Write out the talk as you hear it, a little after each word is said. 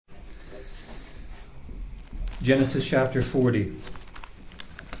Genesis chapter 40.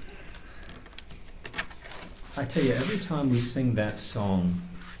 I tell you, every time we sing that song,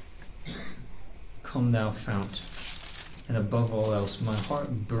 Come Thou Fount, and above all else, my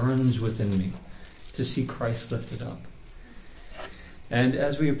heart burns within me to see Christ lifted up. And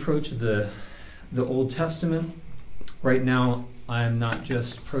as we approach the Old Testament, right now I am not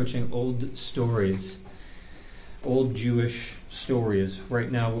just approaching old stories, old Jewish stories.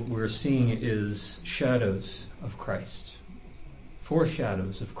 Right now what we're seeing is shadows of Christ,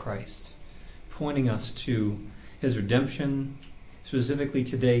 foreshadows of Christ, pointing us to his redemption, specifically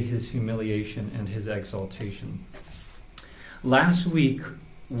today his humiliation and his exaltation. Last week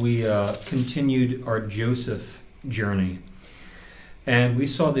we continued our Joseph journey, and we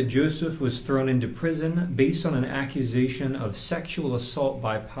saw that Joseph was thrown into prison based on an accusation of sexual assault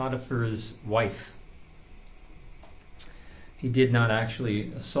by Potiphar's wife. He did not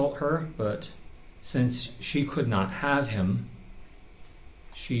actually assault her, but since she could not have him,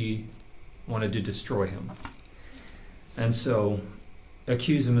 she wanted to destroy him. And so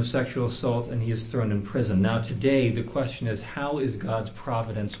accused him of sexual assault, and he is thrown in prison. Now today the question is, how is God's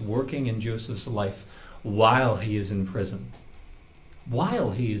providence working in Joseph's life while he is in prison?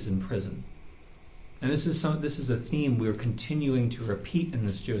 While he is in prison. And this is a theme we're continuing to repeat in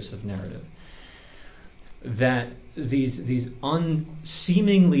this Joseph narrative. That these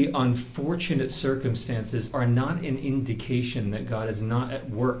seemingly unfortunate circumstances are not an indication that God is not at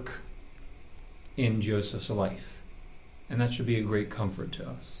work in Joseph's life. And that should be a great comfort to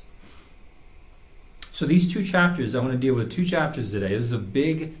us. So these two chapters, I want to deal with two chapters today. This is a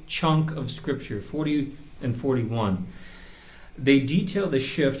big chunk of Scripture, 40 and 41. They detail the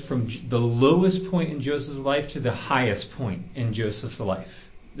shift from the lowest point in Joseph's life to the highest point in Joseph's life.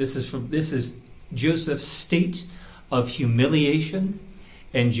 This is Joseph's state of humiliation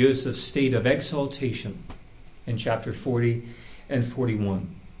and Joseph's state of exaltation in chapter 40 and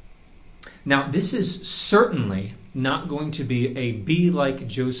 41. Now, this is certainly not going to be a be like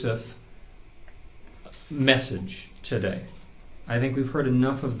Joseph message today. I think we've heard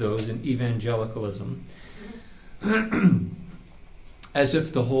enough of those in evangelicalism. As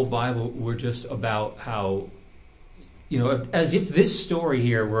if the whole Bible were just about how, as if this story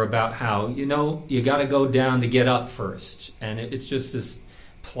here were about how, you got to go down to get up first. And it's just this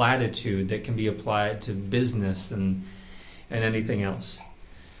platitude that can be applied to business and anything else.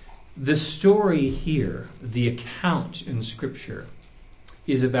 The story here, the account in Scripture,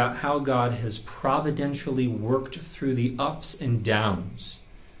 is about how God has providentially worked through the ups and downs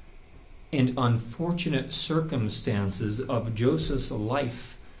and unfortunate circumstances of Joseph's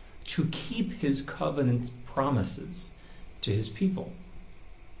life to keep his covenant promises to his people.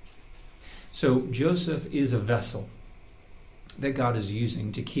 So Joseph is a vessel that God is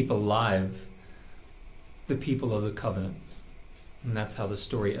using to keep alive the people of the covenant. And that's how the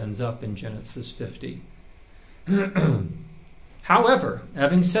story ends up in Genesis 50. However,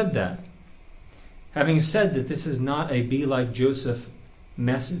 having said that this is not a be like Joseph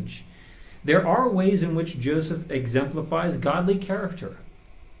message, there are ways in which Joseph exemplifies godly character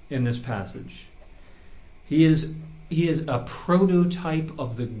in this passage. He is a prototype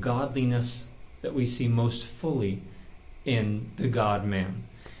of the godliness that we see most fully in the God-man,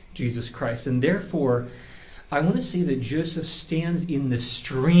 Jesus Christ. And therefore, I want to say that Joseph stands in the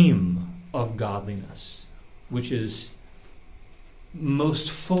stream of godliness, which is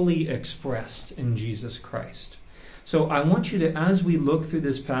most fully expressed in Jesus Christ. So I want you to, as we look through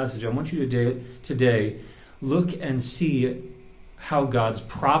this passage, I want you to today look and see how God's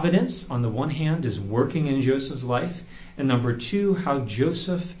providence, on the one hand, is working in Joseph's life, and number two, how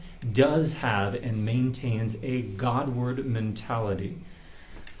Joseph does have and maintains a Godward mentality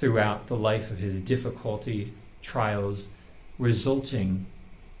throughout the life of his difficulty, trials, resulting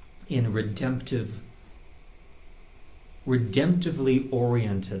in redemptively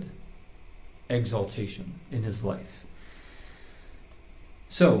oriented exaltation in his life.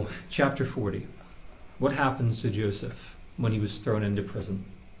 So, chapter 40. What happens to Joseph when he was thrown into prison?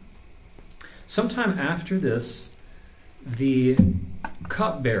 Sometime after this, the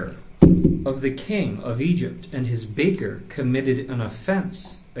cupbearer of the king of Egypt and his baker committed an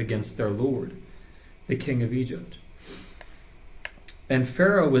offense against their lord, the king of Egypt. And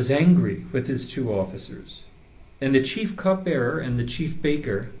Pharaoh was angry with his two officers, and the chief cupbearer and the chief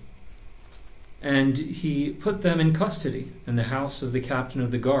baker, and he put them in custody in the house of the captain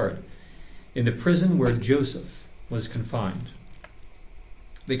of the guard, in the prison where Joseph was confined.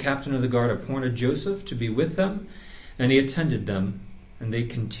 The captain of the guard appointed Joseph to be with them, and he attended them, and they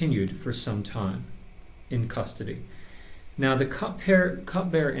continued for some time in custody. Now the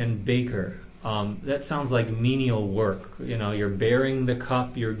cupbearer and baker that sounds like menial work. You're bearing the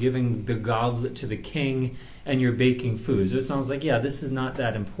cup, you're giving the goblet to the king, and you're baking food. So it sounds like, this is not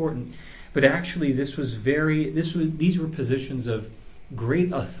that important. But actually, these were positions of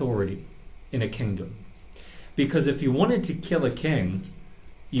great authority in a kingdom. Because if you wanted to kill a king,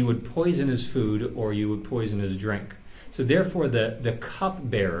 you would poison his food or you would poison his drink. So therefore, the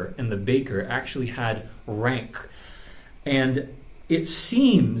cupbearer and the baker actually had rank. And it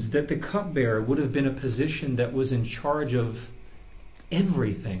seems that the cupbearer would have been a position that was in charge of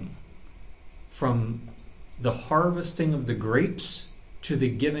everything, from the harvesting of the grapes to the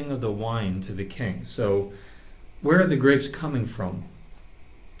giving of the wine to the king. So where are the grapes coming from?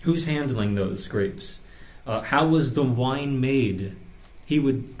 Who's handling those grapes? How was the wine made? He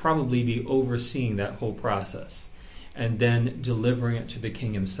would probably be overseeing that whole process and then delivering it to the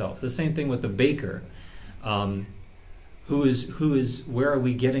king himself. The same thing with the baker. Where are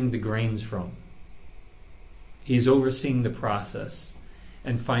we getting the grains from? He's overseeing the process,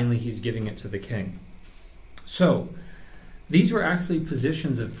 and finally he's giving it to the king. So, these were actually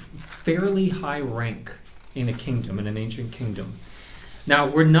positions of fairly high rank in a kingdom, in an ancient kingdom. Now,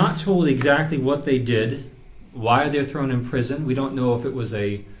 we're not told exactly what they did, why they're thrown in prison. We don't know if it was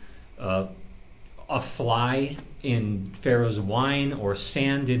a fly in Pharaoh's wine or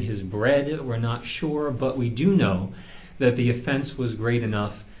sand in his bread. We're not sure, but we do know that the offense was great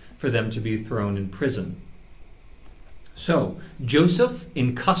enough for them to be thrown in prison. So, Joseph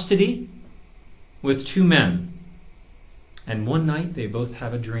in custody with two men. And one night they both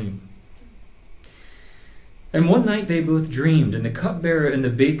have a dream. And one night they both dreamed, and the cupbearer and the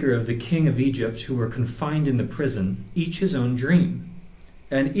baker of the king of Egypt, who were confined in the prison, each his own dream,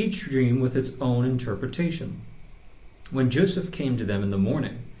 and each dream with its own interpretation. When Joseph came to them in the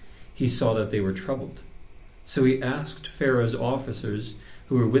morning, he saw that they were troubled. So he asked Pharaoh's officers,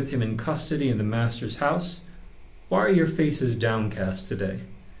 who were with him in custody in the master's house, "Why are your faces downcast today?"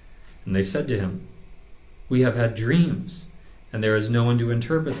 And they said to him, "We have had dreams, and there is no one to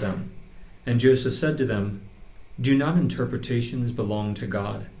interpret them." And Joseph said to them, "Do not interpretations belong to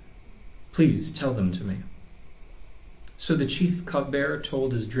God? Please tell them to me." So the chief cupbearer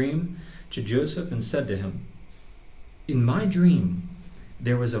told his dream to Joseph and said to him, "In my dream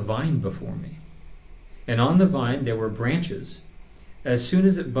there was a vine before me, and on the vine there were branches. As soon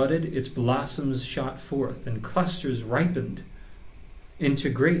as it budded, its blossoms shot forth, and clusters ripened into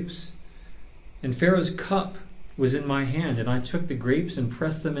grapes. And Pharaoh's cup was in my hand, and I took the grapes and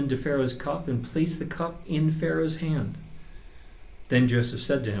pressed them into Pharaoh's cup and placed the cup in Pharaoh's hand." Then Joseph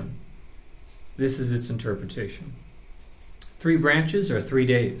said to him, "This is its interpretation. 3 branches are 3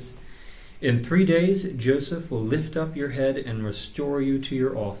 days. In 3 days Joseph will lift up your head and restore you to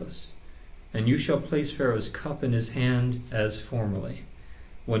your office, and you shall place Pharaoh's cup in his hand as formerly,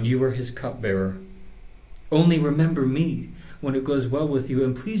 when you were his cupbearer. Only remember me when it goes well with you,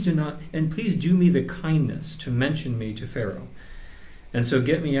 and please do me the kindness to mention me to Pharaoh, and so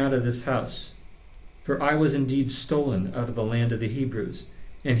get me out of this house. For I was indeed stolen out of the land of the Hebrews,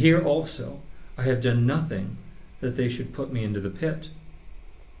 and here also I have done nothing that they should put me into the pit."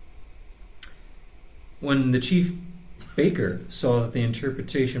 When the chief baker saw that the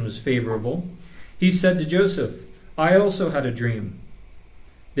interpretation was favorable, he said to Joseph, "I also had a dream.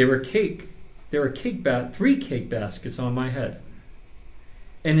 There were 3 cake baskets on my head,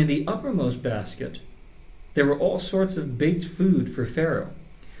 and in the uppermost basket there were all sorts of baked food for Pharaoh,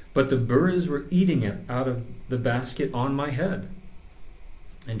 but the birds were eating it out of the basket on my head."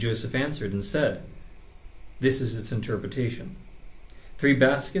 And Joseph answered and said, "This is its interpretation. 3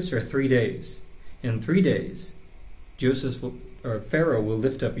 baskets are 3 days. In 3 days Pharaoh will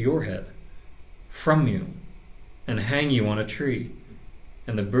lift up your head from you and hang you on a tree,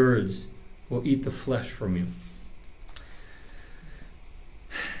 and the birds will eat the flesh from you."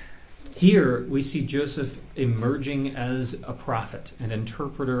 Here we see Joseph emerging as a prophet, an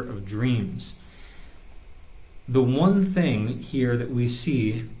interpreter of dreams. The one thing here that we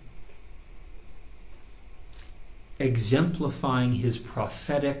see exemplifying his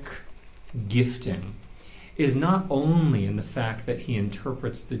prophetic gifting is not only in the fact that he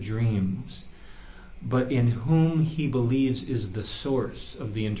interprets the dreams, but in whom he believes is the source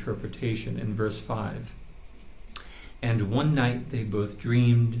of the interpretation in verse 5. "And one night they both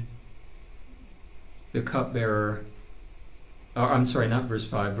dreamed, the cupbearer..." not verse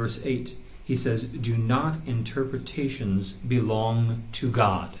 5, verse 8. He says, "Do not interpretations belong to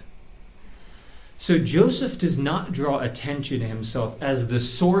God?" So Joseph does not draw attention to himself as the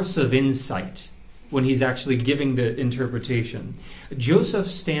source of insight when he's actually giving the interpretation. Joseph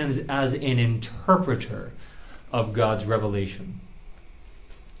stands as an interpreter of God's revelation.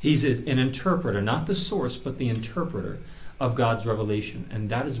 He's an interpreter, not the source, but the interpreter of God's revelation. And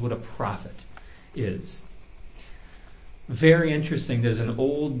that is what a prophet is. Very interesting. There's an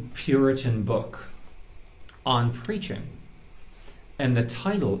old Puritan book on preaching. And the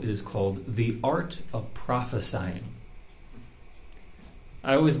title is called The Art of Prophesying.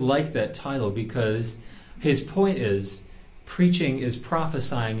 I always like that title because his point is preaching is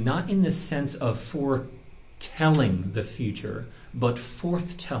prophesying not in the sense of foretelling the future, but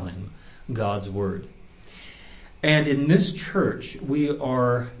forthtelling God's word. And in this church, we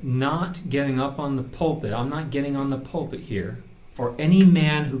are not getting up on the pulpit. I'm not getting on the pulpit here, or any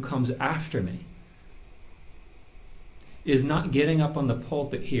man who comes after me is not getting up on the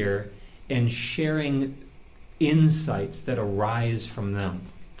pulpit here and sharing insights that arise from them.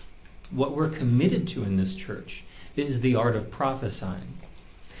 What we're committed to in this church is the art of prophesying.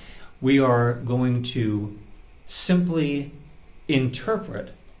 We are going to simply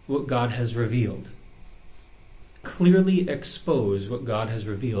interpret what God has revealed. Clearly expose what God has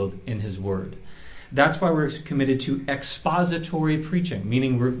revealed in His Word. That's why we're committed to expository preaching,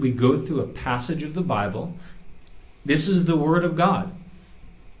 meaning we go through a passage of the Bible. This is the Word of God.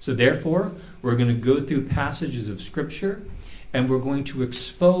 So therefore, we're going to go through passages of Scripture, and we're going to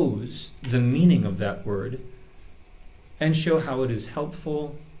expose the meaning of that word and show how it is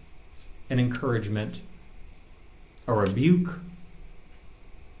helpful, an encouragement, a rebuke,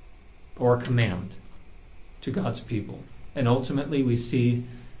 or a command to God's people. And ultimately we see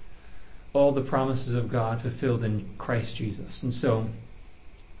all the promises of God fulfilled in Christ Jesus. And so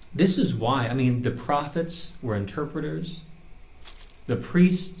this is why, the prophets were interpreters. The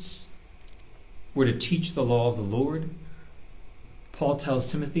priests were to teach the law of the Lord. Paul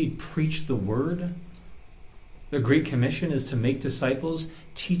tells Timothy, preach the word. The Great Commission is to make disciples,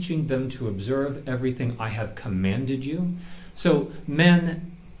 teaching them to observe everything I have commanded you. So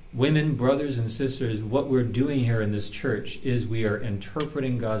men, women, brothers and sisters, what we're doing here in this church is we are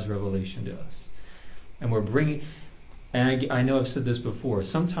interpreting God's revelation to us. And we're bringing, and I know I've said this before,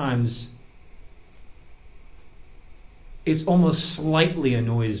 sometimes it almost slightly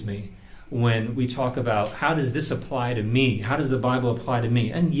annoys me when we talk about how does this apply to me? How does the Bible apply to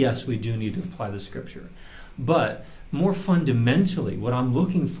me? And yes, we do need to apply the Scripture. But more fundamentally, what I'm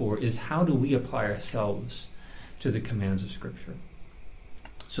looking for is how do we apply ourselves to the commands of Scripture?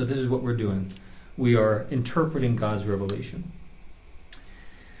 So this is what we're doing. We are interpreting God's revelation.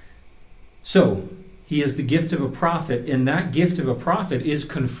 So, he is the gift of a prophet, and that gift of a prophet is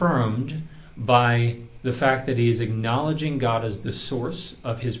confirmed by the fact that he is acknowledging God as the source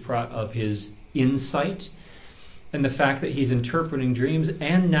of his insight, and the fact that he's interpreting dreams,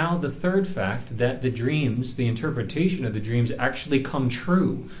 and now the third fact that the dreams, the interpretation of the dreams, actually come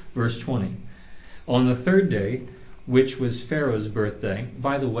true. Verse 20. On the third day, which was Pharaoh's birthday.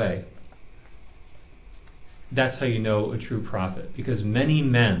 By the way, that's how you know a true prophet, because many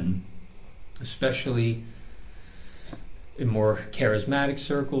men, especially in more charismatic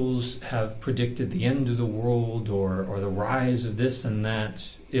circles, have predicted the end of the world or the rise of this and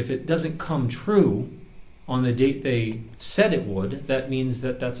that. If it doesn't come true on the date they said it would, that means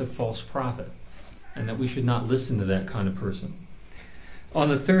that that's a false prophet, and that we should not listen to that kind of person. On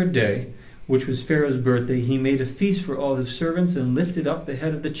the third day, which was Pharaoh's birthday, he made a feast for all his servants and lifted up the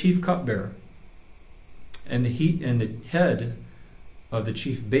head of the chief cupbearer and the head of the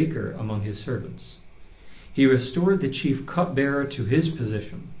chief baker among his servants. He restored the chief cupbearer to his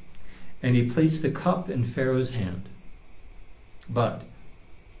position, and he placed the cup in Pharaoh's hand. But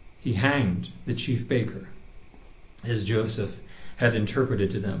he hanged the chief baker, as Joseph had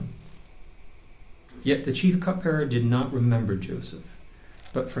interpreted to them. Yet the chief cupbearer did not remember Joseph,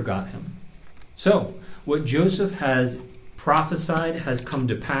 but forgot him. So, what Joseph has prophesied has come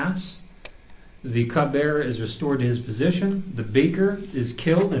to pass. The cupbearer is restored to his position. The baker is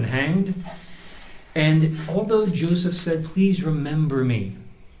killed and hanged. And although Joseph said, please remember me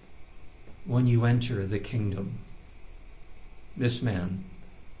when you enter the kingdom, this man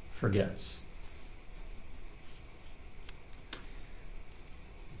forgets.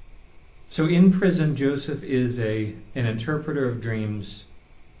 So in prison, Joseph is an interpreter of dreams,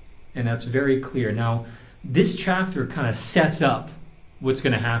 and that's very clear. Now, this chapter kind of sets up what's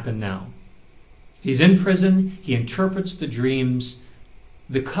going to happen now. He's in prison, he interprets the dreams,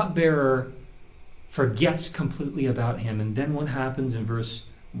 the cupbearer forgets completely about him, and then what happens in verse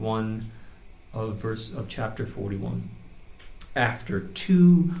 1 of chapter 41? After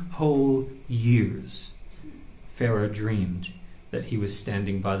 2 whole years, Pharaoh dreamed that he was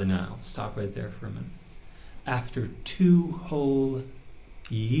standing by the Nile. Stop right there for a minute. After 2 whole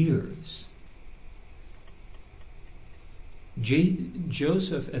years.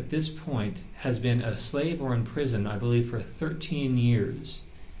 Joseph at this point has been a slave or in prison, I believe, for 13 years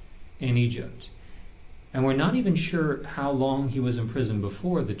in Egypt. And we're not even sure how long he was in prison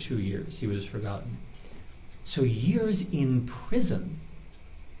before the 2 years he was forgotten. So years in prison.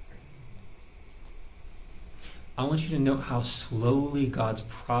 I want you to note how slowly God's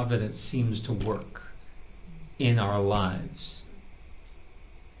providence seems to work in our lives.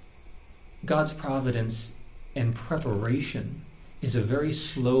 God's providence and preparation is a very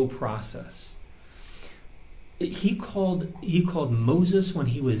slow process. He called Moses when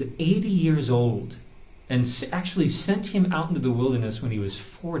he was 80 years old and actually sent him out into the wilderness when he was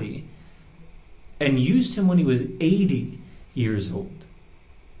 40 and used him when he was 80 years old.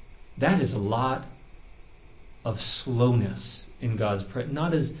 That is a lot of slowness in God's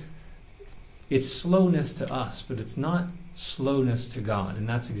presence. It's slowness to us, but it's not slowness to God. And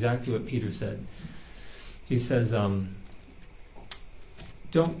that's exactly what Peter said. He says,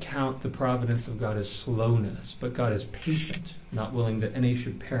 don't count the providence of God as slowness, but God is patient, not willing that any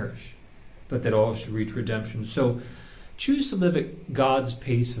should perish, but that all should reach redemption. So choose to live at God's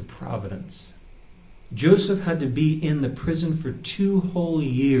pace of providence. Joseph had to be in the prison for 2 whole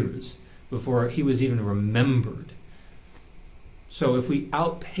years before he was even remembered. So if we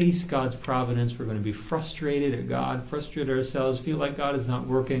outpace God's providence, we're going to be frustrated at God, frustrated ourselves, feel like God is not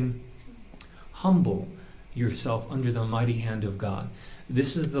working. Humble yourself under the mighty hand of God.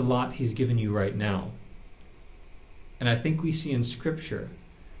 This is the lot he's given you right now. And I think we see in Scripture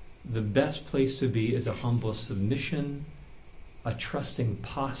the best place to be is a humble submission, a trusting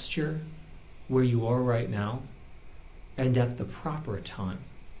posture where you are right now, and at the proper time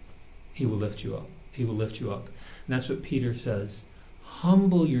he will lift you up. He will lift you up. And that's what Peter says.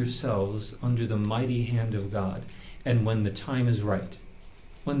 Humble yourselves under the mighty hand of God. And when the time is right,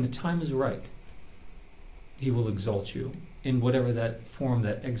 he will exalt you in whatever that form,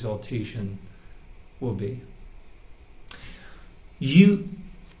 that exaltation will be.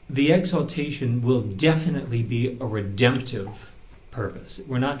 The exaltation will definitely be a redemptive purpose.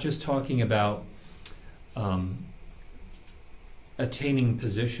 We're not just talking about attaining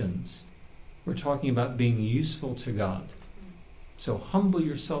positions. We're talking about being useful to God. So humble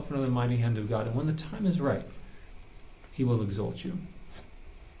yourself under the mighty hand of God, and when the time is right, he will exalt you.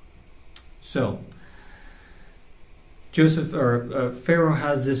 So, Pharaoh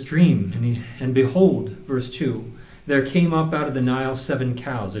has this dream, and behold, verse 2, there came up out of the Nile 7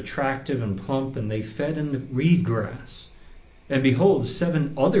 cows, attractive and plump, and they fed in the reed grass. And behold,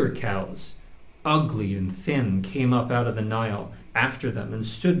 7 other cows, ugly and thin, came up out of the Nile after them, and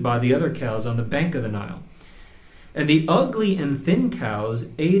stood by the other cows on the bank of the Nile. And the ugly and thin cows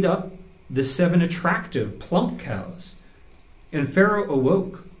ate up the 7 attractive, plump cows. And Pharaoh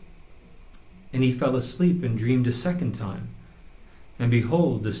awoke, and he fell asleep and dreamed a second time. And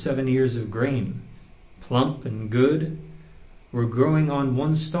behold, the 7 ears of grain, plump and good, were growing on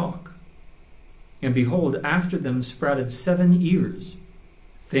one stalk. And behold, after them sprouted 7 ears,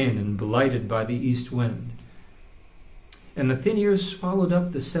 thin and blighted by the east wind. And the thin ears swallowed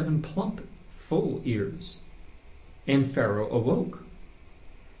up the 7 plump, full ears. And Pharaoh awoke,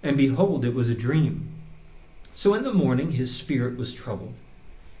 and behold, it was a dream. So in the morning his spirit was troubled,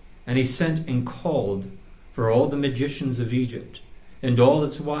 and he sent and called for all the magicians of Egypt, and all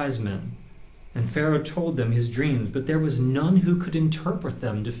its wise men. And Pharaoh told them his dreams, but there was none who could interpret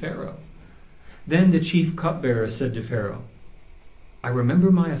them to Pharaoh. Then the chief cupbearer said to Pharaoh, I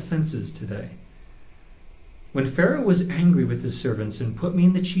remember my offenses today. When Pharaoh was angry with his servants and put me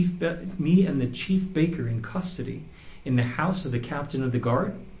and the chief baker in custody in the house of the captain of the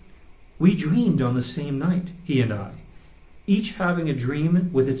guard, we dreamed on the same night, he and I, each having a dream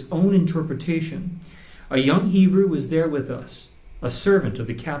with its own interpretation. A young Hebrew was there with us, a servant of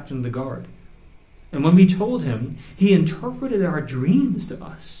the captain of the guard. And when we told him, he interpreted our dreams to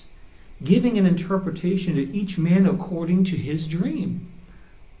us, giving an interpretation to each man according to his dream.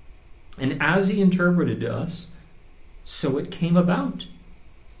 And as he interpreted to us, so it came about.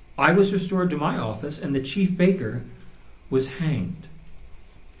 I was restored to my office, and the chief baker was hanged.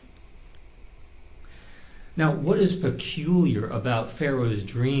 Now, what is peculiar about Pharaoh's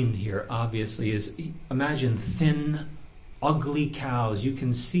dream here, obviously, is imagine thin, ugly cows. You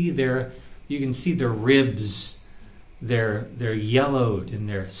can see their ribs. They're yellowed and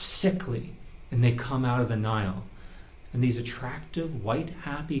they're sickly, and they come out of the Nile. And these attractive, white,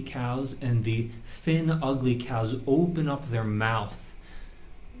 happy cows and the thin, ugly cows open up their mouth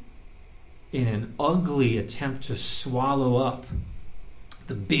in an ugly attempt to swallow up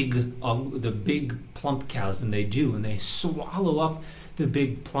the big plump cows, and they do, and they swallow up the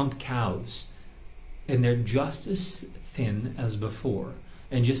big plump cows, and they're just as thin as before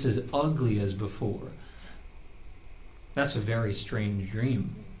and just as ugly as before. That's a very strange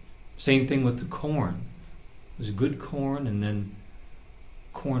dream. Same thing with the corn. It was good corn, and then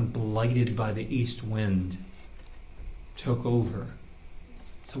corn blighted by the east wind took over.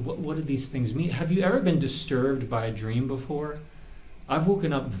 So what do these things mean? Have you ever been disturbed by a dream before? I've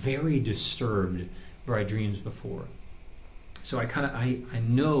woken up very disturbed by dreams before. So I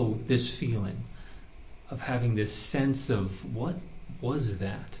know this feeling of having this sense of, what was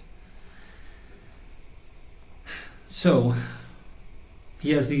that? So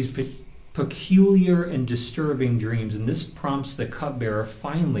he has these peculiar and disturbing dreams, and this prompts the cupbearer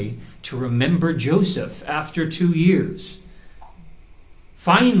finally to remember Joseph after 2 years.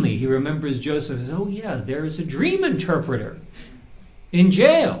 Finally, he remembers Joseph and says, oh yeah, there is a dream interpreter in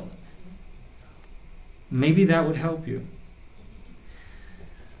jail. Maybe that would help you.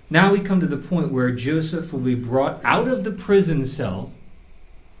 Now we come to the point where Joseph will be brought out of the prison cell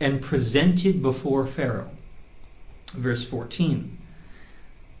and presented before Pharaoh. Verse 14.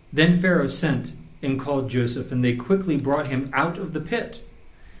 Then Pharaoh sent and called Joseph, and they quickly brought him out of the pit.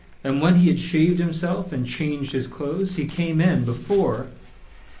 And when he had shaved himself and changed his clothes, he came in before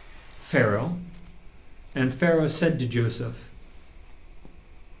Pharaoh. And Pharaoh said to Joseph,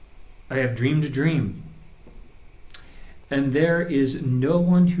 I have dreamed a dream, and there is no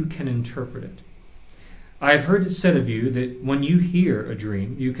one who can interpret it. I have heard it said of you that when you hear a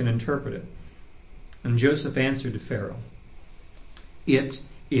dream, you can interpret it. And Joseph answered to Pharaoh, it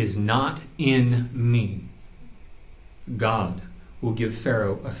is not in me. God will give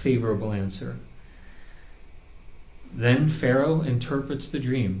Pharaoh a favorable answer. Then Pharaoh interprets the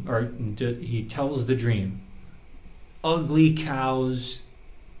dream, or he tells the dream. Ugly cows,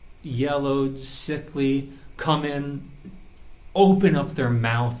 yellowed, sickly, come in, open up their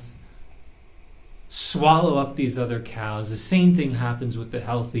mouth, swallow up these other cows. The same thing happens with the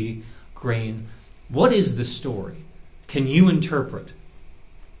healthy grain. What is the story? Can you interpret?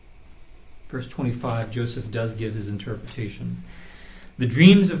 Verse 25, Joseph does give his interpretation. The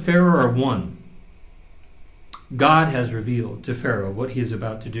dreams of Pharaoh are one. God has revealed to Pharaoh what he is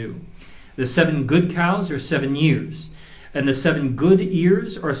about to do. The 7 good cows are 7 years, and the 7 good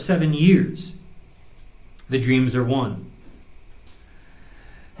ears are 7 years. The dreams are one.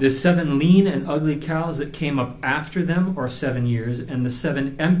 The 7 lean and ugly cows that came up after them are 7 years, and the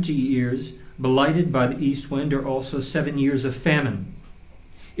 7 empty ears, blighted by the east wind, are also 7 years of famine.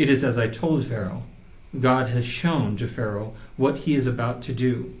 It is as I told Pharaoh. God has shown to Pharaoh what he is about to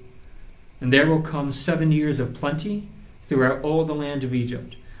do. And there will come 7 years of plenty throughout all the land of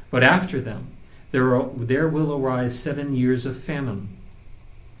Egypt. But after them, there will arise 7 years of famine,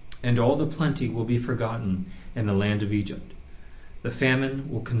 and all the plenty will be forgotten in the land of Egypt. The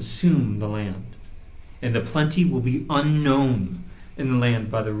famine will consume the land, and the plenty will be unknown in the land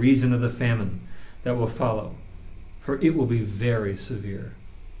by the reason of the famine that will follow, for it will be very severe.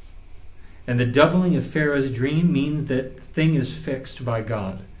 And the doubling of Pharaoh's dream means that the thing is fixed by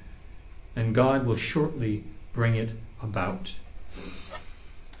God, and God will shortly bring it about.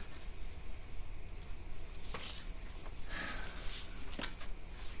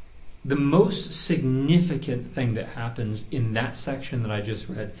 The most significant thing that happens in that section that I just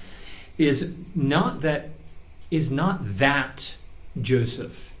read is not that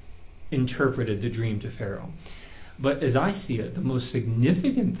Joseph interpreted the dream to Pharaoh. But as I see it, the most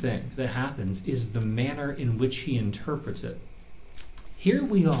significant thing that happens is the manner in which he interprets it. Here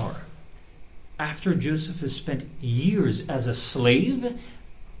we are, after Joseph has spent years as a slave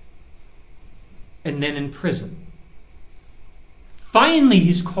and then in prison. Finally,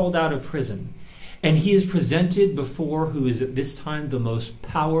 he's called out of prison, and he is presented before who is at this time the most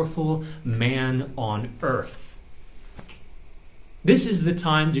powerful man on earth. This is the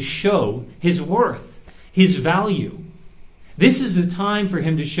time to show his worth, his value. This is the time for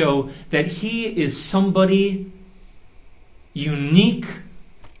him to show that he is somebody unique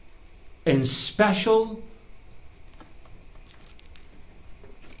and special.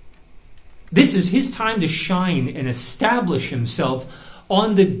 This is his time to shine and establish himself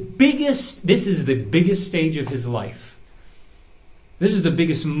on this is the biggest stage of his life. This is the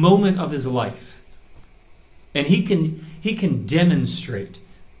biggest moment of his life. And he can demonstrate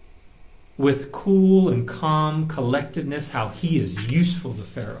with cool and calm collectedness how he is useful to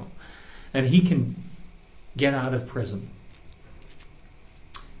Pharaoh. And he can get out of prison.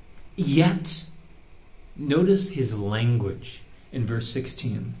 Yet, notice his language in verse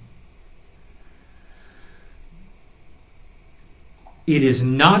 16. It is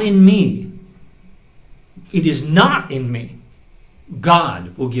not in me. It is not in me.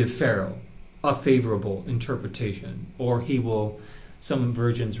 God will give Pharaoh a favorable interpretation, or he will, some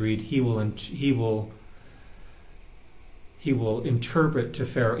versions read, he will interpret to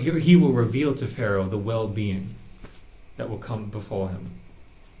Pharaoh, he will reveal to Pharaoh the well-being that will come before him.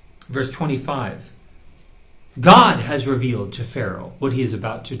 Verse 25, God has revealed to Pharaoh what he is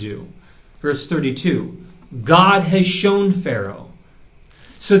about to do. Verse 32, God has shown Pharaoh.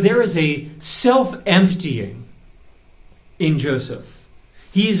 So there is a self-emptying in Joseph.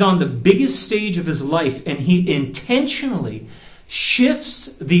 He is on the biggest stage of his life, and he intentionally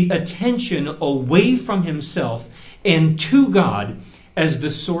shifts the attention away from himself and to God as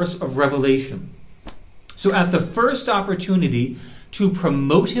the source of revelation. So at the first opportunity to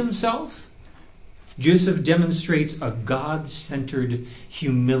promote himself, Joseph demonstrates a God-centered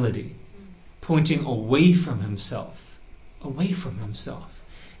humility, pointing away from himself,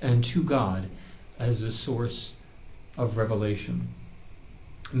 and to God as the source of revelation,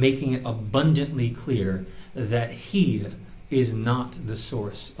 making it abundantly clear that he is not the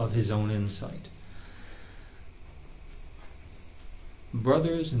source of his own insight.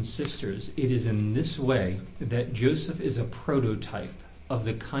 Brothers and sisters, it is in this way that Joseph is a prototype of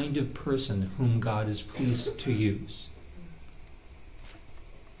the kind of person whom God is pleased to use.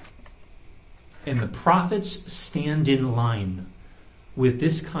 And the prophets stand in line with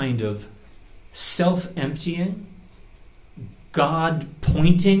this kind of self-emptying,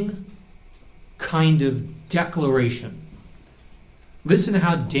 God-pointing kind of declaration. Listen to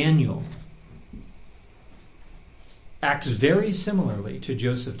how Daniel acts very similarly to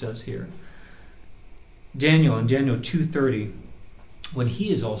Joseph does here. Daniel, in Daniel 2:30, when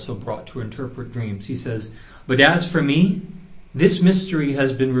he is also brought to interpret dreams, he says, "But as for me, this mystery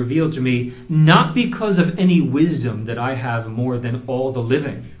has been revealed to me not because of any wisdom that I have more than all the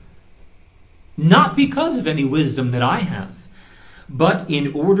living, not because of any wisdom that I have, but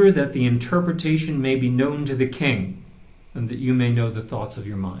in order that the interpretation may be known to the king, and that you may know the thoughts of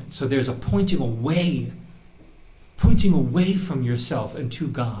your mind." So there's a pointing away from yourself and to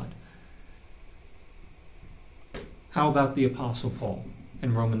God. How about the Apostle Paul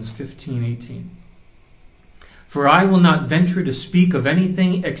in Romans 15:18? "For I will not venture to speak of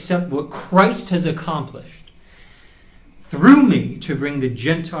anything except what Christ has accomplished through me to bring the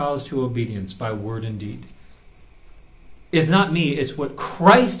Gentiles to obedience by word and deed." It's not me, it's what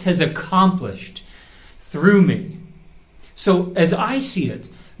Christ has accomplished through me. So as I see it,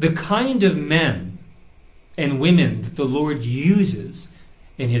 the kind of men and women that the Lord uses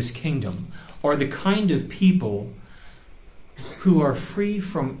in his kingdom are the kind of people who are free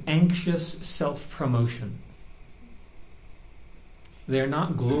from anxious self-promotion. They're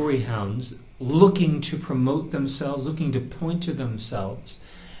not glory hounds looking to promote themselves, looking to point to themselves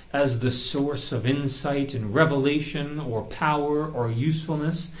as the source of insight and revelation or power or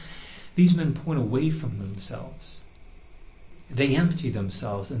usefulness. These men point away from themselves. They empty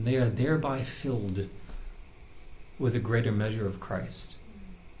themselves, and they are thereby filled with a greater measure of Christ.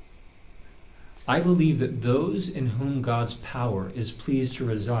 I believe that those in whom God's power is pleased to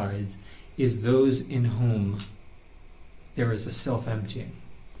reside is those in whom there is a self-emptying.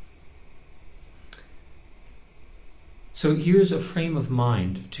 So here's a frame of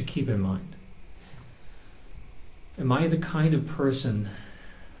mind to keep in mind. Am I the kind of person,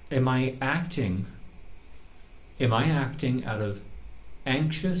 am I acting out of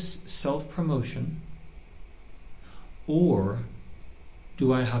anxious self-promotion, or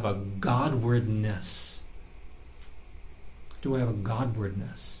do I have a Godwardness? Do I have a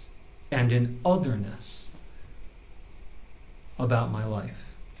Godwardness and an otherness about my life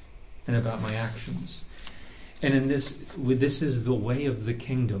and about my actions? And in this is the way of the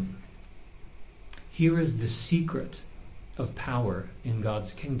kingdom. Here is the secret of power in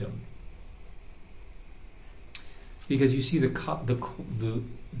God's kingdom. Because you see the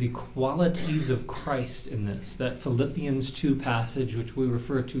qualities of Christ in this, that Philippians 2 passage which we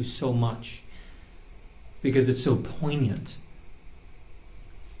refer to so much because it's so poignant.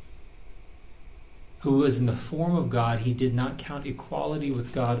 Who was in the form of God, he did not count equality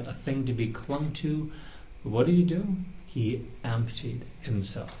with God a thing to be clung to. What did he do? He emptied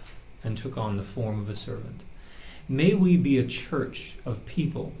himself and took on the form of a servant. May we be a church of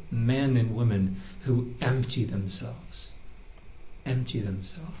people, men and women, who empty themselves and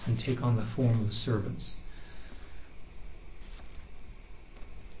take on the form of servants.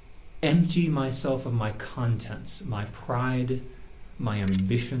 Empty myself of my contents, my pride, my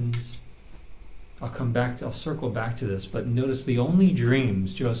ambitions. I'll circle back to this, but notice the only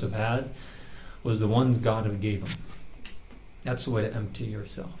dreams Joseph had was the ones God had gave him. That's the way to empty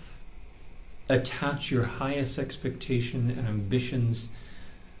yourself. Attach your highest expectation and ambitions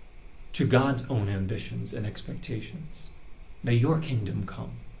to God's own ambitions and expectations. May your kingdom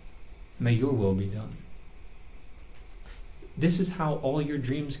come. May your will be done. This is how all your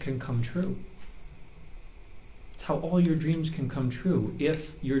dreams can come true. It's how all your dreams can come true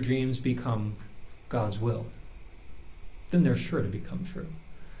if your dreams become God's will. Then they're sure to become true.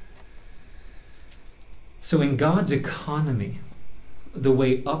 So in God's economy, the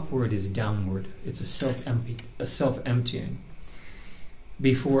way upward is downward. It's a self-emptying.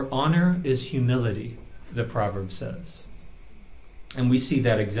 Before honor is humility, the proverb says. And we see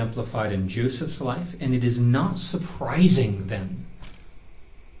that exemplified in Joseph's life, and it is not surprising then.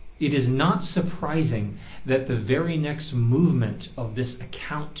 It is not surprising that the very next movement of this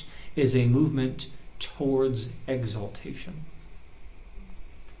account is a movement towards exaltation.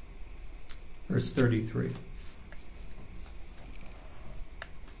 Verse 33.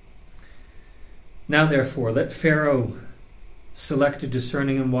 Now therefore, let Pharaoh select a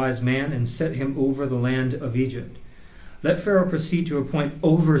discerning and wise man and set him over the land of Egypt. Let Pharaoh proceed to appoint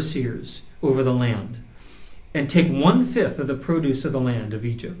overseers over the land, and take 1/5 of the produce of the land of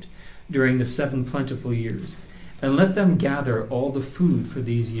Egypt during the 7 plentiful years, and let them gather all the food for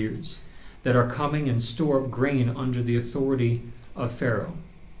these years that are coming, and store up grain under the authority of Pharaoh,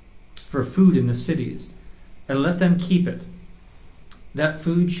 for food in the cities, and let them keep it. That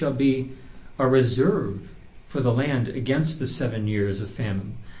food shall be a reserve for the land against the 7 years of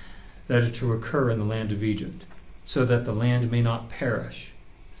famine that are to occur in the land of Egypt, so that the land may not perish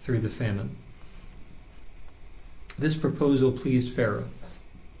through the famine. This proposal pleased Pharaoh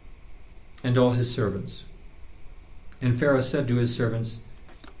and all his servants. And Pharaoh said to his servants,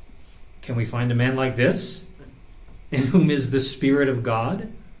 "Can we find a man like this, in whom is the Spirit of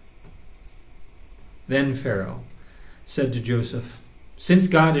God?" Then Pharaoh said to Joseph, "Since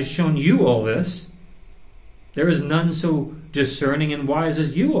God has shown you all this, there is none so discerning and wise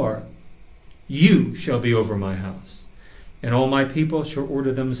as you are. You shall be over my house, and all my people shall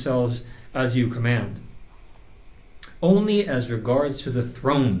order themselves as you command. Only as regards to the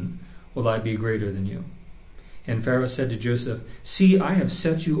throne will I be greater than you." And Pharaoh said to Joseph, "See, I have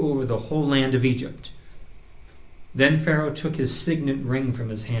set you over the whole land of Egypt." Then Pharaoh took his signet ring from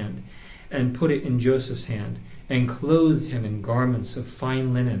his hand and put it in Joseph's hand, and clothed him in garments of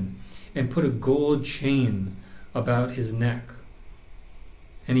fine linen, and put a gold chain about his neck.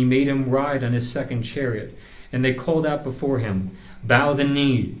 And he made him ride on his second chariot, and they called out before him, "Bow the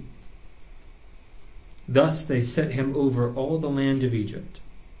knee." Thus they set him over all the land of Egypt.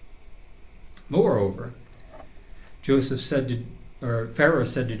 Moreover, Pharaoh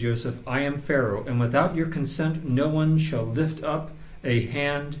said to Joseph, "I am Pharaoh, and without your consent no one shall lift up a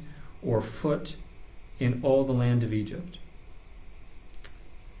hand or foot in all the land of Egypt."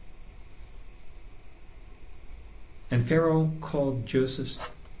 And Pharaoh called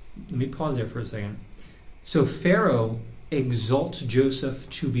Joseph's... Let me pause there for a second. So Pharaoh exalts Joseph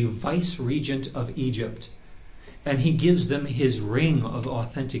to be vice-regent of Egypt, and he gives them his ring of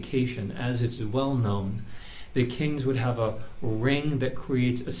authentication. As it's well known, the kings would have a ring that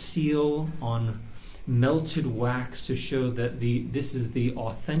creates a seal on melted wax to show that this is the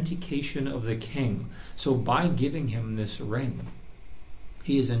authentication of the king. So by giving him this ring,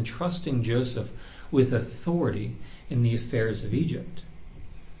 he is entrusting Joseph with authority in the affairs of Egypt.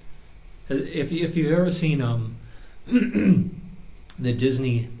 If you've ever seen the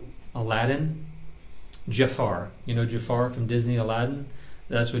Disney Aladdin, Jafar, you know Jafar from Disney Aladdin?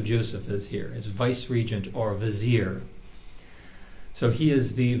 That's what Joseph is here. It's vice-regent or vizier. So he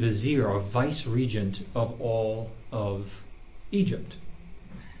is the vizier or vice-regent of all of Egypt.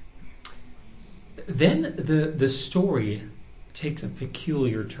 Then the story takes a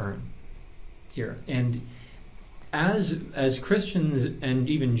peculiar turn here. And as Christians and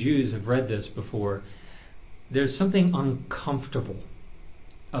even Jews have read this before, there's something uncomfortable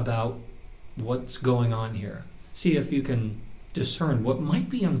about what's going on here. See if you can discern what might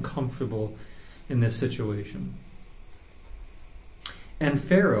be uncomfortable in this situation. And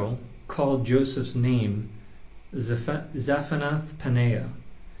Pharaoh called Joseph's name Zaphanath-Paneah,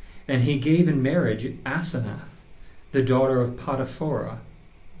 and he gave in marriage Asenath, the daughter of Potiphera,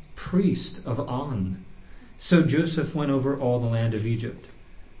 priest of On. So Joseph went over all the land of Egypt.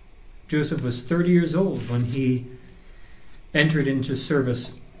 Joseph was 30 years old when he entered into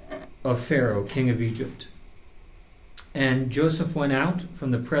service of Pharaoh, king of Egypt. And Joseph went out from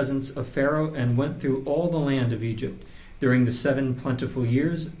the presence of Pharaoh and went through all the land of Egypt. During the 7 plentiful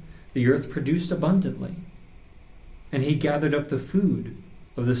years, the earth produced abundantly. And he gathered up the food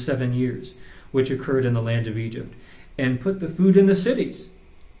of the 7 years, which occurred in the land of Egypt, and put the food in the cities.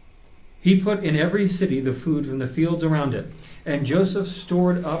 He put in every city the food from the fields around it, and Joseph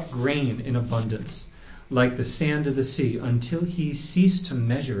stored up grain in abundance, like the sand of the sea, until he ceased to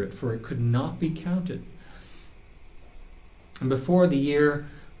measure it, for it could not be counted. And before the year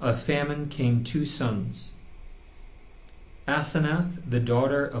of famine came 2 sons. Asenath, the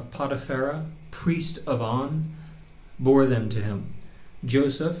daughter of Potiphera, priest of On, bore them to him.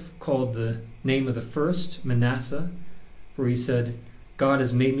 Joseph called the name of the first Manasseh, for he said, God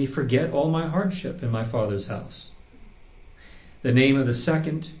has made me forget all my hardship in my father's house. The name of the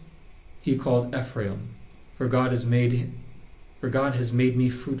second he called Ephraim, for God has made me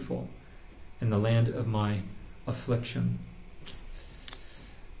fruitful in the land of my affliction.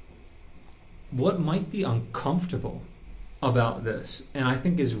 What might be uncomfortable about this, and I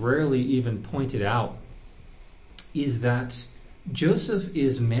think is rarely even pointed out, is that Joseph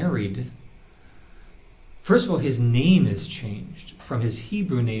is married. First of all, his name is changed from his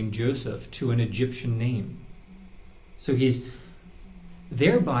Hebrew name Joseph to an Egyptian name. So he's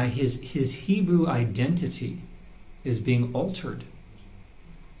thereby his Hebrew identity is being altered.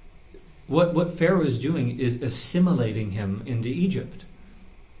 What Pharaoh is doing is assimilating him into Egypt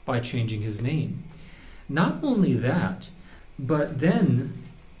by changing his name. Not only that, but then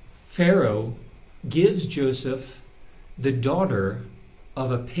Pharaoh gives Joseph the daughter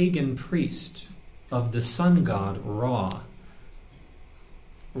of a pagan priest of the sun god Ra.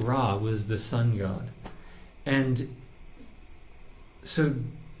 Ra was the sun god. And so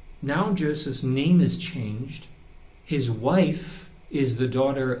now Joseph's name is changed. His wife is the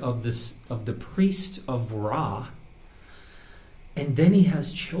daughter of the priest of Ra. And then he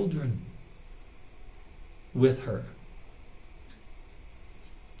has children with her.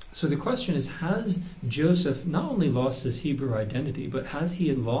 So the question is, has Joseph not only lost his Hebrew identity, but has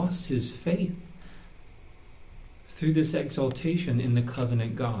he lost his faith through this exaltation in the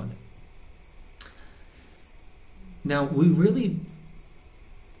covenant God? Now, we really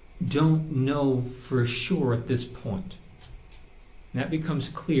don't know for sure at this point. That becomes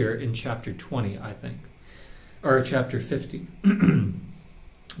clear in chapter 20, I think, or chapter 50.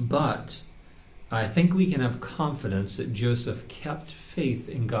 But I think we can have confidence that Joseph kept faith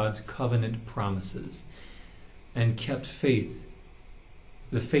in God's covenant promises and kept faith,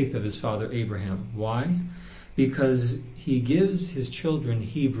 the faith of his father Abraham. Why? Because he gives his children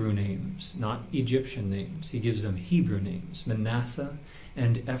Hebrew names, not Egyptian names. He gives them Hebrew names, Manasseh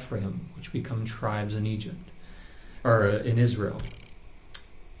and Ephraim, which become tribes in Egypt, or in Israel.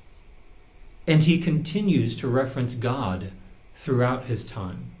 And he continues to reference God throughout his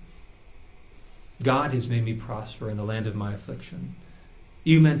time. God has made me prosper in the land of my affliction.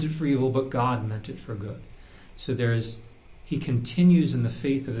 You meant it for evil, but God meant it for good. So he continues in the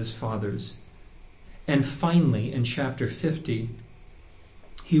faith of his fathers. And finally, in chapter 50,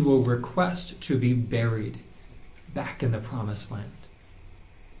 he will request to be buried back in the promised land.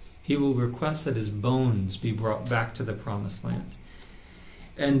 He will request that his bones be brought back to the promised land.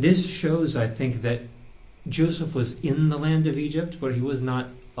 And this shows, I think, that Joseph was in the land of Egypt, but he was not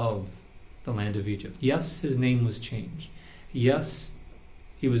of the land of Egypt. Yes, his name was changed. Yes,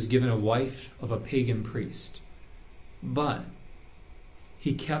 he was given a wife of a pagan priest. But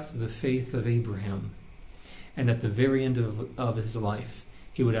he kept the faith of Abraham. And at the very end of his life,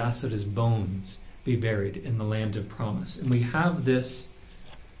 he would ask that his bones be buried in the land of promise. And we have this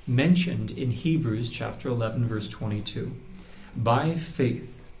mentioned in Hebrews chapter 11, verse 22. By faith,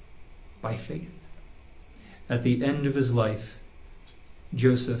 at the end of his life,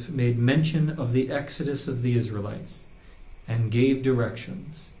 Joseph made mention of the exodus of the Israelites and gave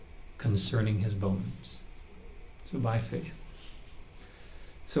directions concerning his bones. So by faith.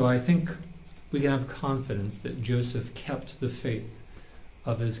 So I think we can have confidence that Joseph kept the faith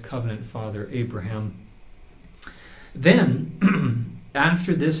of his covenant father Abraham. Then,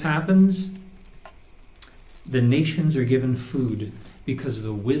 after this happens, the nations are given food because of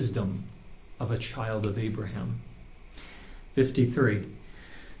the wisdom of a child of Abraham. 53.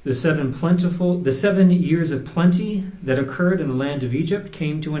 The 7 years of plenty that occurred in the land of Egypt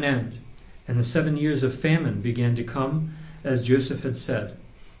came to an end, and the 7 years of famine began to come, as Joseph had said.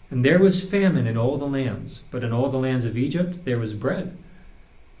 And there was famine in all the lands, but in all the lands of Egypt there was bread.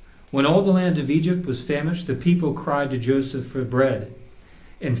 When all the land of Egypt was famished, the people cried to Joseph for bread.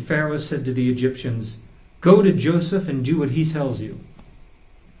 And Pharaoh said to the Egyptians, "Go to Joseph and do what he tells you."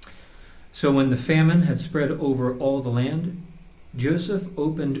 So when the famine had spread over all the land, Joseph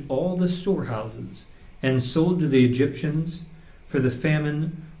opened all the storehouses and sold to the Egyptians, for the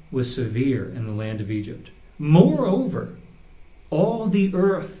famine was severe in the land of Egypt. Moreover, all the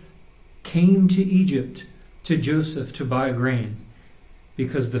earth came to Egypt to Joseph to buy grain,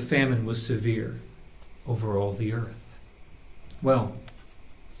 because the famine was severe over all the earth. Well,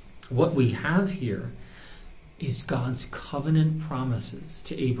 what we have here is God's covenant promises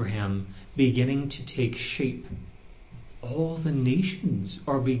to Abraham beginning to take shape. All the nations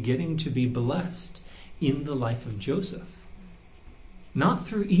are beginning to be blessed in the life of Joseph. Not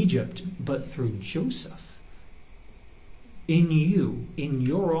through Egypt, but through Joseph. In you, in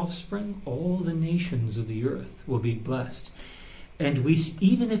your offspring, all the nations of the earth will be blessed. And we,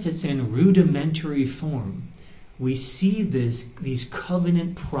 even if it's in rudimentary form, we see these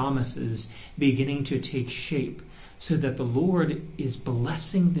covenant promises beginning to take shape, so that the Lord is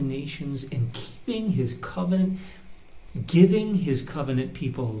blessing the nations and keeping his covenant, giving his covenant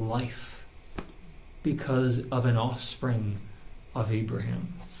people life because of an offspring of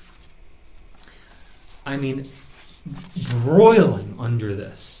Abraham. I mean, broiling under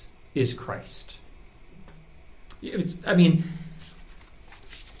this is Christ.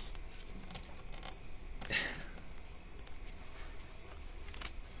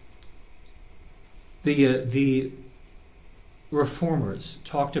 The Reformers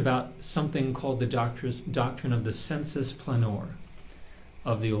talked about something called the doctrine of the sensus plenior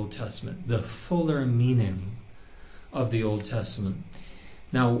of the Old Testament, the fuller meaning of the Old Testament.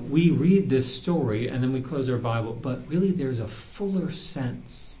 Now, we read this story and then we close our Bible, but really there's a fuller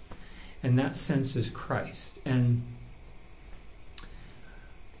sense, and that sense is Christ. And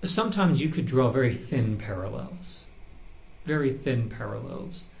sometimes you could draw very thin parallels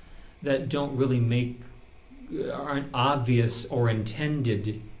that don't really aren't obvious or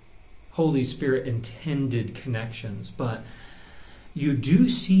intended, Holy Spirit intended connections. But you do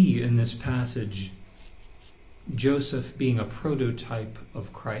see in this passage Joseph being a prototype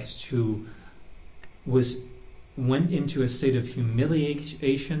of Christ, who went into a state of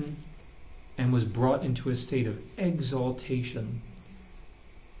humiliation and was brought into a state of exaltation.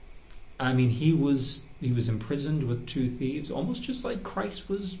 I mean, he was imprisoned with two thieves, almost just like Christ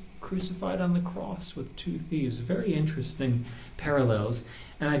was crucified on the cross with two thieves. Very interesting parallels.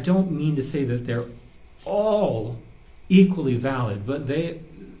 And I don't mean to say that they're all equally valid, but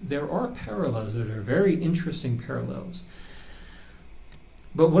there are parallels that are very interesting parallels.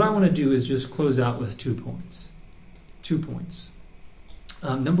 But what I want to do is just close out with 2 points. 2 points.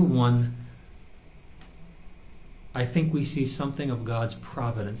 Number one, I think we see something of God's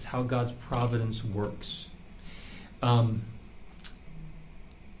providence, how God's providence works.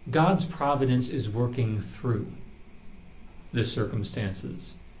 God's providence is working through the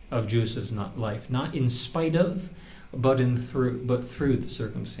circumstances of Joseph's life, not in spite of, but through the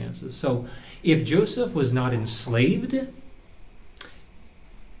circumstances. So, if Joseph was not enslaved,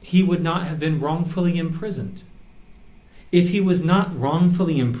 he would not have been wrongfully imprisoned. If he was not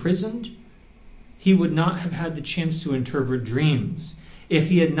wrongfully imprisoned, he would not have had the chance to interpret dreams. If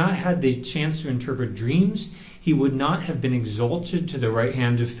he had not had the chance to interpret dreams, he would not have been exalted to the right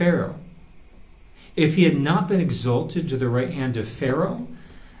hand of Pharaoh. If he had not been exalted to the right hand of Pharaoh,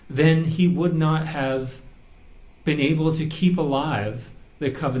 then he would not have been able to keep alive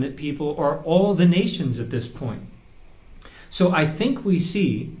the covenant people or all the nations at this point. So I think we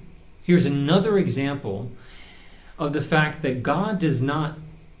see, here's another example of the fact that God does not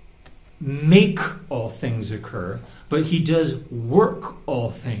make all things occur, but he does work all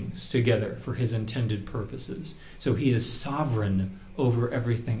things together for his intended purposes. So he is sovereign over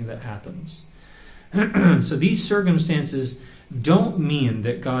everything that happens. So these circumstances don't mean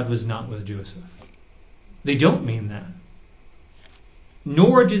that God was not with Joseph. They don't mean that.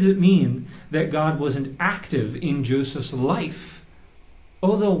 Nor does it mean that God wasn't active in Joseph's life.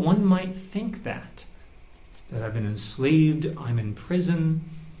 Although one might think that I've been enslaved, I'm in prison,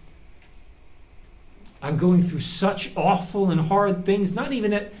 I'm going through such awful and hard things, not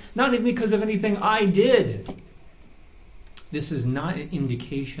even because of anything I did. This is not an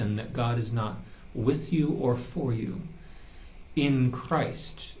indication that God is not with you or for you. In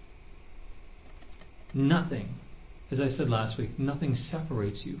Christ, nothing, as I said last week, nothing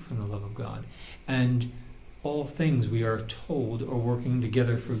separates you from the love of God. And all things, we are told, are working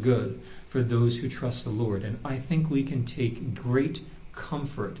together for good for those who trust the Lord. And I think we can take great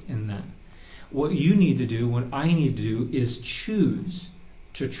comfort in that. What you need to do, what I need to do, is choose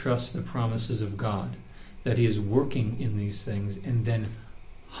to trust the promises of God, that he is working in these things, and then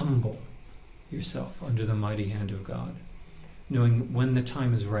humble yourself under the mighty hand of God, knowing when the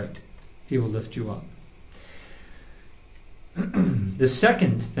time is right, he will lift you up. The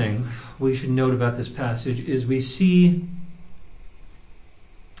second thing we should note about this passage is we see,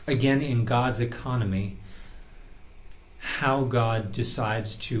 again in God's economy, how God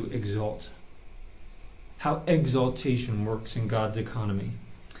decides to exalt, how exaltation works in God's economy.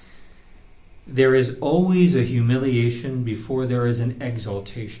 There is always a humiliation before there is an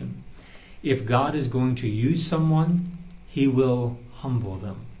exaltation. If God is going to use someone, he will humble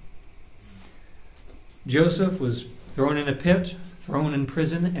them. Joseph was thrown in a pit, thrown in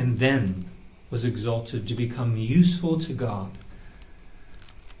prison, and then was exalted to become useful to God.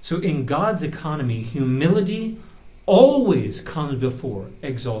 So in God's economy, humility always comes before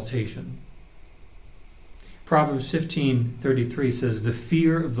exaltation. Proverbs 15:33 says, "The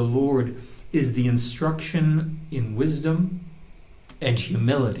fear of the Lord is the instruction in wisdom, and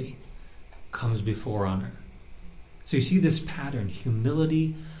humility comes before honor." So you see this pattern,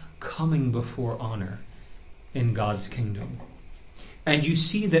 humility coming before honor in God's kingdom. And you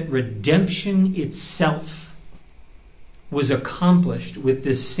see that redemption itself was accomplished with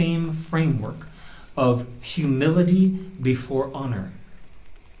this same framework of humility before honor.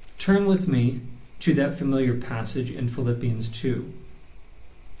 Turn with me to that familiar passage in Philippians 2.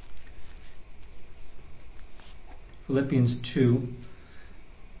 Philippians 2.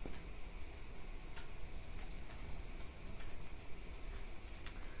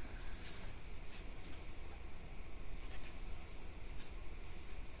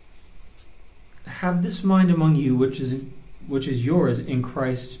 "Have this mind among you, which is yours in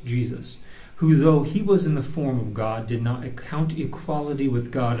Christ Jesus, who, though he was in the form of God, did not account equality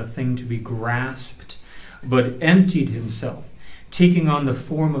with God a thing to be grasped, but emptied himself, taking on the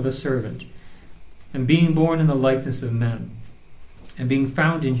form of a servant, and being born in the likeness of men. And being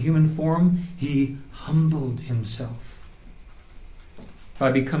found in human form, he humbled himself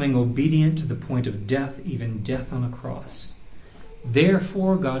by becoming obedient to the point of death, even death on a cross.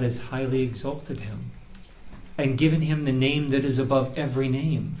 Therefore God has highly exalted him and given him the name that is above every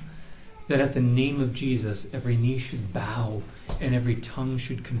name, that at the name of Jesus every knee should bow and every tongue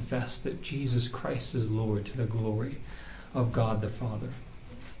should confess that Jesus Christ is Lord, to the glory of God the Father."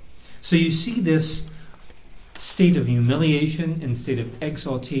 So you see this state of humiliation and state of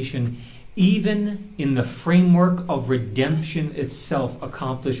exaltation even in the framework of redemption itself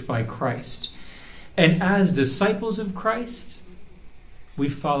accomplished by Christ. And as disciples of Christ, we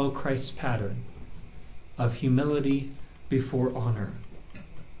follow Christ's pattern of humility before honor.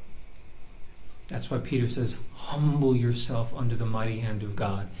 That's why Peter says, "Humble yourself under the mighty hand of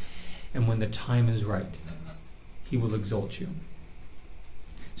God, and when the time is right, he will exalt you."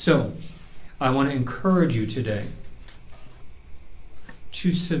 So, I want to encourage you today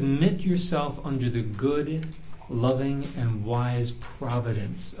to submit yourself under the good, loving, and wise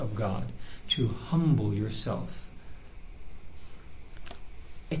providence of God, to humble yourself.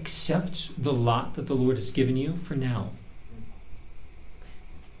 Accept the lot that the Lord has given you for now.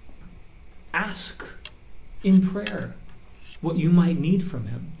 Ask in prayer what you might need from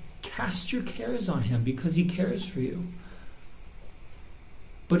him. Cast your cares on him because he cares for you.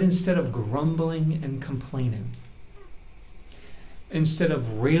 But instead of grumbling and complaining, instead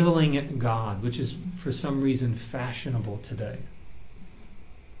of railing at God, which is for some reason fashionable today,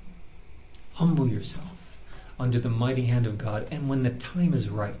 humble yourself under the mighty hand of God, and when the time is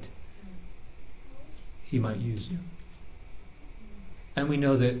right, he might use you. And we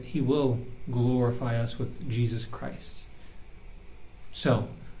know that he will glorify us with Jesus Christ. So,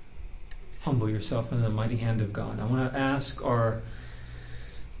 humble yourself under the mighty hand of God. I want to ask our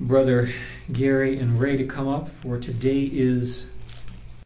brother Gary and Ray to come up, for today is